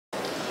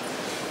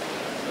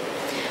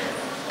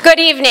Good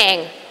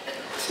evening.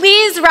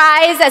 Please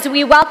rise as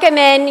we welcome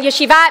in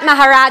Yeshivat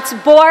Maharat's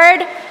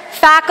board,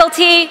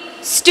 faculty,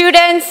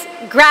 students,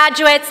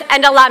 graduates,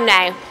 and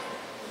alumni.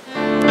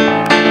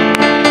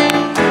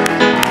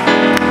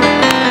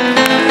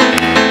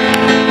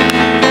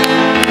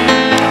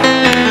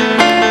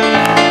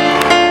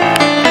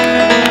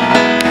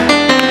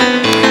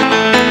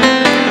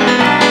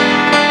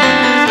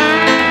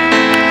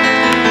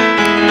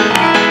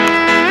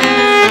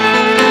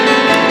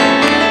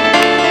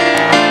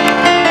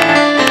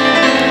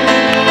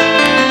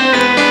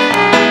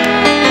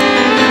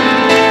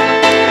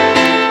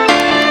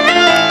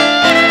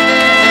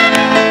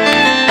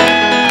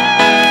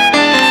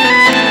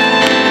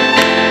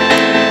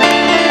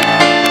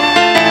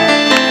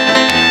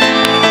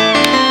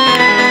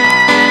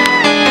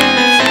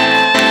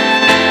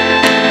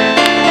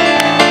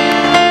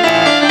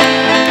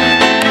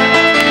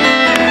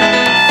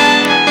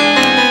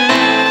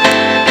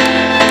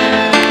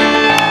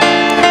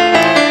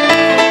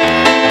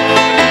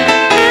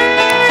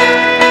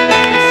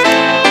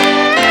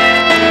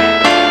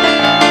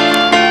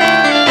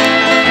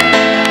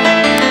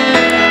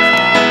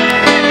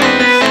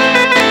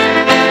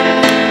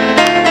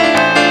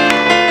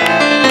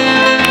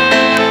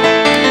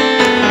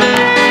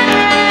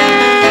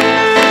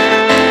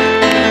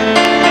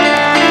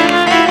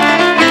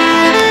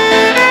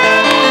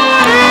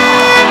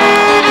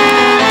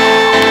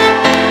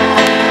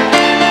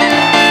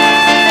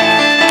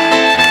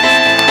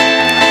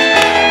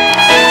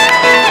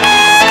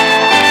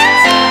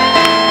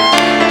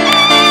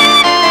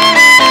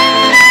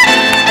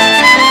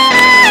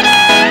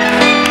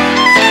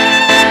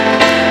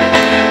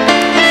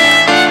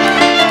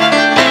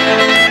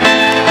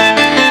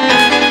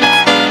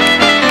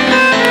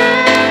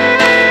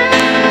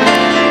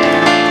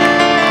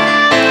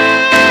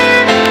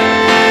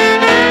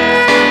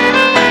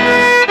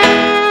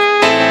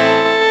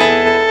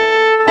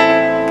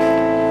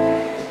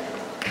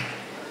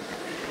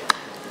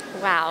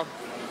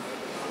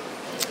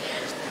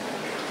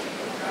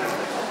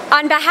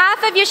 On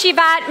behalf of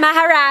Yeshivat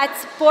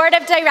Maharat's Board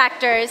of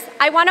Directors,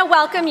 I want to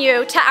welcome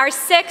you to our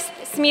 6th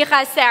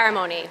Semikha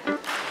ceremony.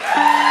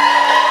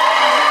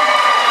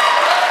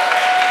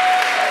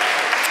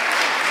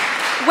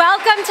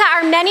 Welcome to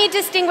our many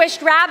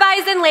distinguished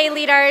rabbis and lay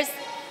leaders,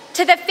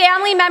 to the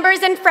family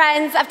members and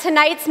friends of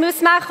tonight's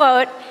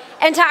Musmachot,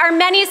 and to our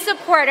many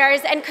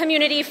supporters and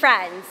community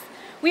friends.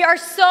 We are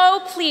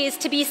so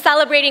pleased to be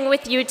celebrating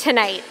with you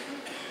tonight.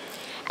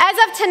 As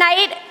of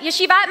tonight,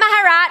 Yeshivat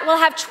Maharat will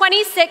have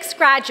 26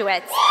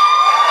 graduates.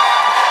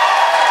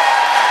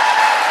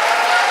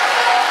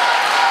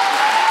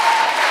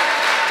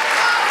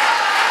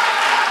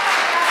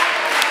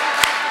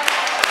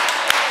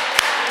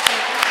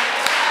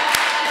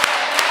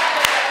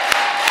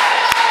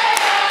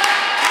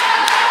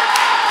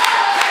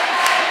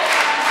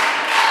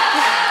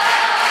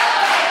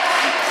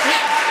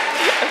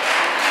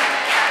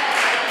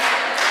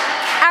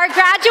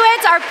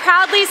 Graduates are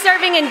proudly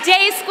serving in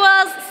day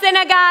schools,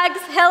 synagogues,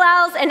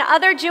 hillels, and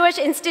other Jewish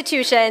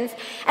institutions,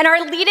 and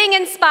are leading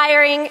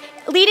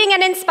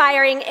and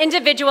inspiring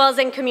individuals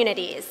and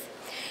communities.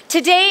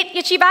 To date,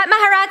 Yeshivat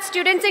Maharat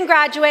students and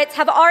graduates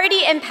have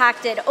already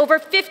impacted over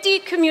 50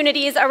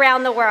 communities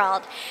around the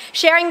world,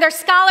 sharing their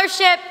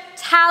scholarship,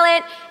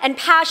 talent, and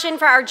passion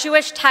for our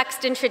Jewish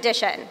text and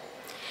tradition.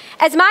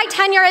 As my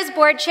tenure as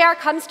board chair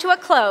comes to a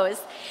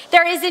close,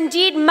 there is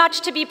indeed much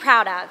to be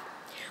proud of.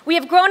 We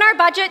have grown our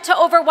budget to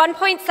over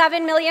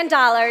 $1.7 million,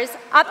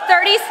 up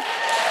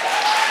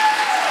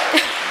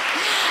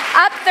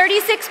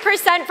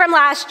 36% from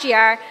last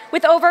year,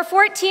 with over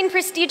 14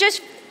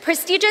 prestigious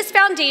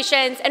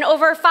foundations and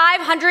over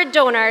 500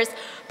 donors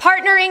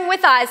partnering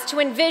with us to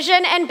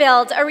envision and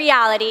build a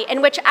reality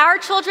in which our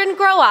children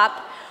grow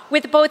up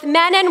with both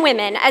men and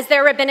women as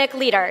their rabbinic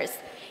leaders,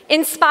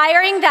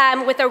 inspiring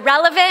them with a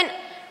relevant,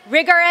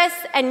 rigorous,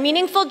 and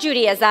meaningful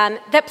Judaism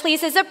that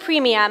places a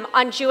premium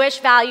on Jewish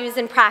values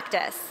and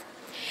practice.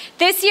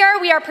 This year,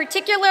 we are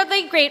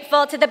particularly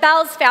grateful to the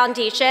Bells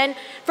Foundation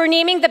for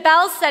naming the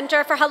Bells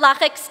Center for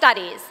Halachic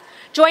Studies,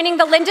 joining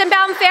the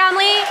Lindenbaum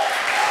family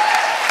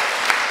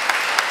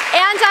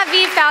and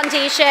Aviv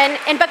Foundation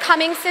in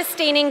becoming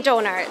sustaining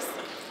donors.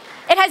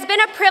 It has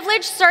been a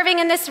privilege serving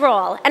in this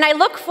role, and I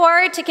look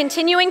forward to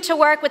continuing to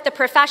work with the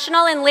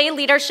professional and lay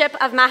leadership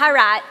of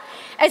Maharat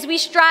as we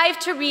strive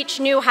to reach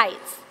new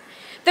heights.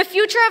 The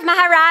future of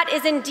Maharat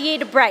is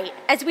indeed bright,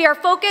 as we are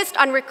focused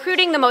on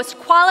recruiting the most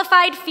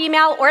qualified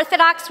female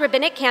Orthodox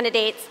rabbinic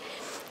candidates,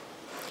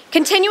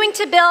 continuing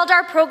to build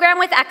our program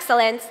with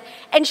excellence,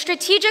 and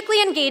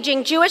strategically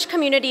engaging Jewish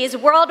communities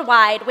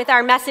worldwide with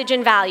our message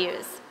and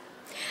values.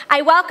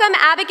 I welcome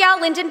Abigail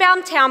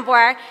Lindenbaum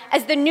Tambor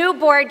as the new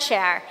board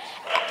chair,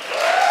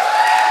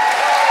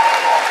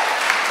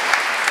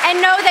 and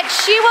know that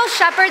she will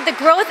shepherd the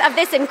growth of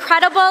this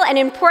incredible and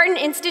important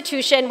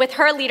institution with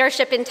her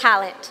leadership and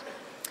talent.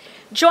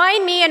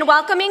 Join me in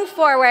welcoming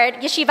forward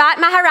Yeshivat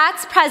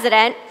Maharat's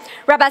president,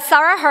 Rabbi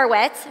Sarah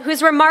Hurwitz,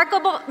 whose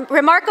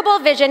remarkable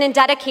vision and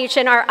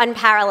dedication are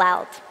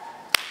unparalleled.